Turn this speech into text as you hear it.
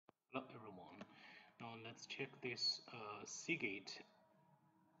let's check this Seagate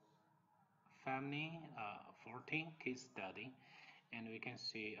family 14 case study, and we can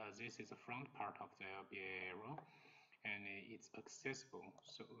see this is the front part of the LBA arrow, and it's accessible.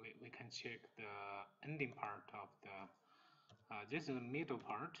 So we can check the ending part of the this is the middle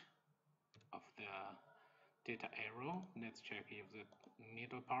part of the data arrow. Let's check if the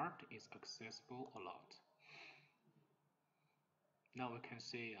middle part is accessible or not. Now we can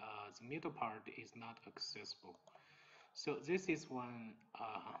see the middle part is not accessible. So this is one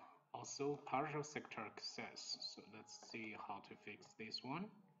also partial sector access. So let's see how to fix this one.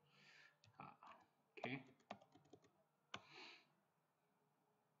 Okay.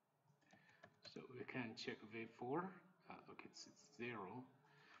 So we can check V4. Okay, it's 0.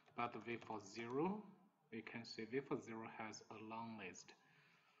 But V4 0, we can see V4 0 has a long list.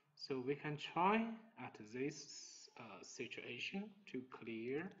 So we can try at this situation to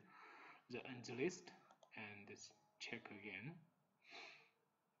clear the end list and check again.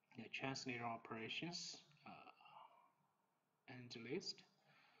 The translator operations end list.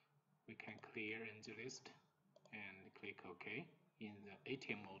 We can clear end list and click OK in the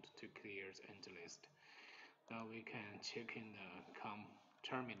ATM mode to clear the end list. Now we can check in the COM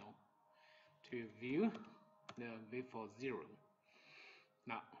terminal to view the V40.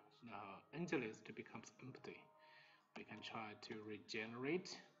 Now the end list becomes empty. We can try to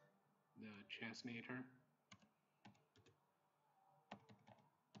regenerate the translator.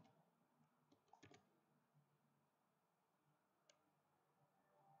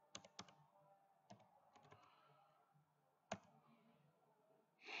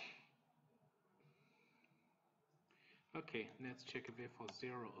 Okay, let's check V40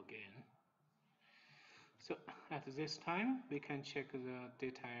 again. So at this time, we can check the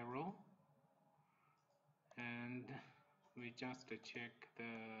data arrow, and we just check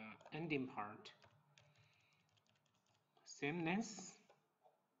the ending part. Sameness.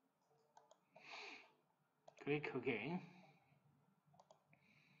 Click again.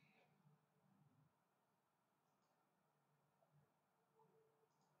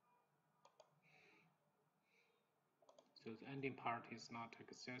 So the ending part is not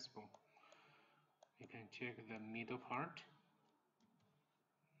accessible. We can check the middle part.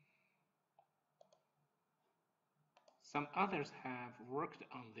 Some others have worked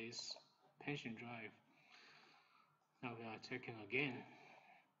on this pension drive. Now we are checking again.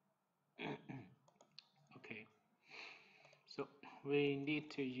 Okay, so we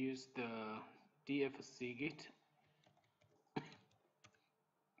need to use the DF Seagate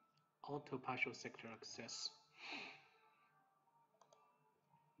auto partial sector access.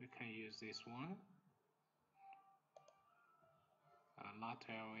 We can use this one, LAT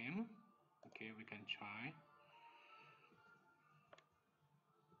LM. Okay, we can try.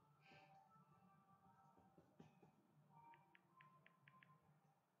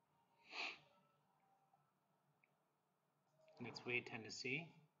 Let's wait and see.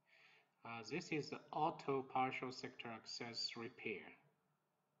 This is the auto partial sector access repair.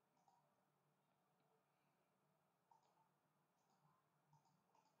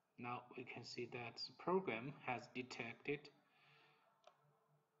 Now we can see that the program has detected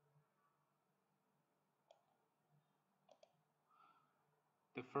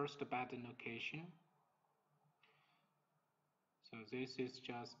the first bad location. So this is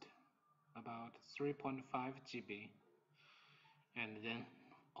just about 3.5 GB, and then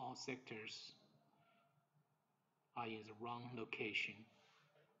all sectors are in the wrong location.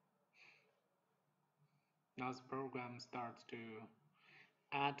 Now the program starts to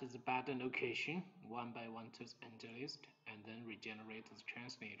add the bad location one by one to the end list and then regenerate the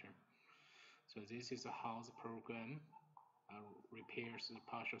translator. So this is how the program repairs the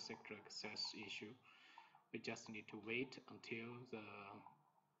partial sector access issue. We just need to wait until the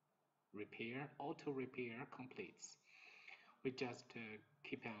auto repair completes. We just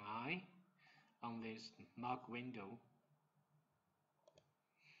keep an eye on this log window.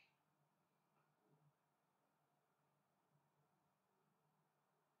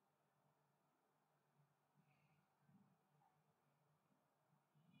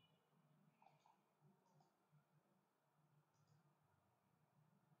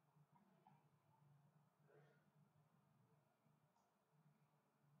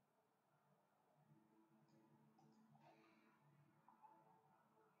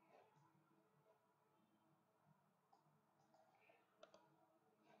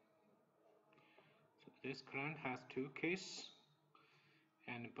 So this client has two cases,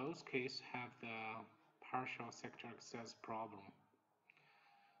 and both cases have the partial sector access problem.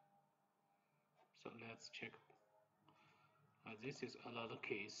 So let's check. This is another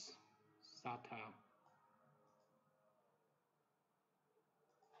case, SATA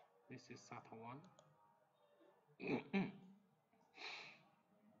This is SATA 1.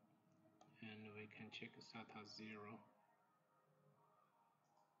 And we can check SATA 0.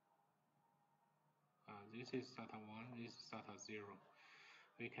 This is SATA 1, this is SATA 0.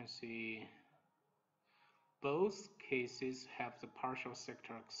 We can see both cases have the partial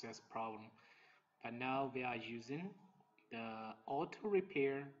sector access problem, but now we are using the auto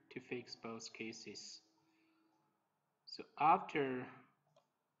repair to fix both cases. So after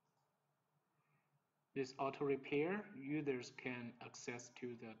this auto repair, users can access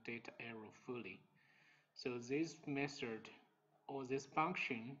to the data arrow fully. So this method or this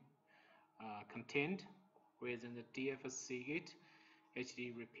function contained within the DFS Seagate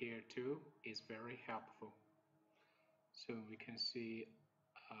HDD repair tool is very helpful. So we can see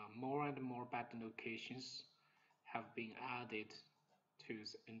more and more button locations have been added to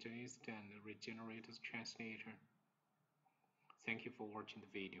the Nginx and the regenerator translator. Thank you for watching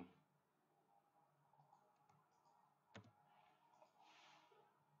the video.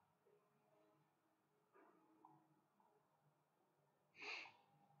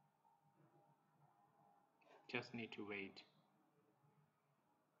 Just need to wait.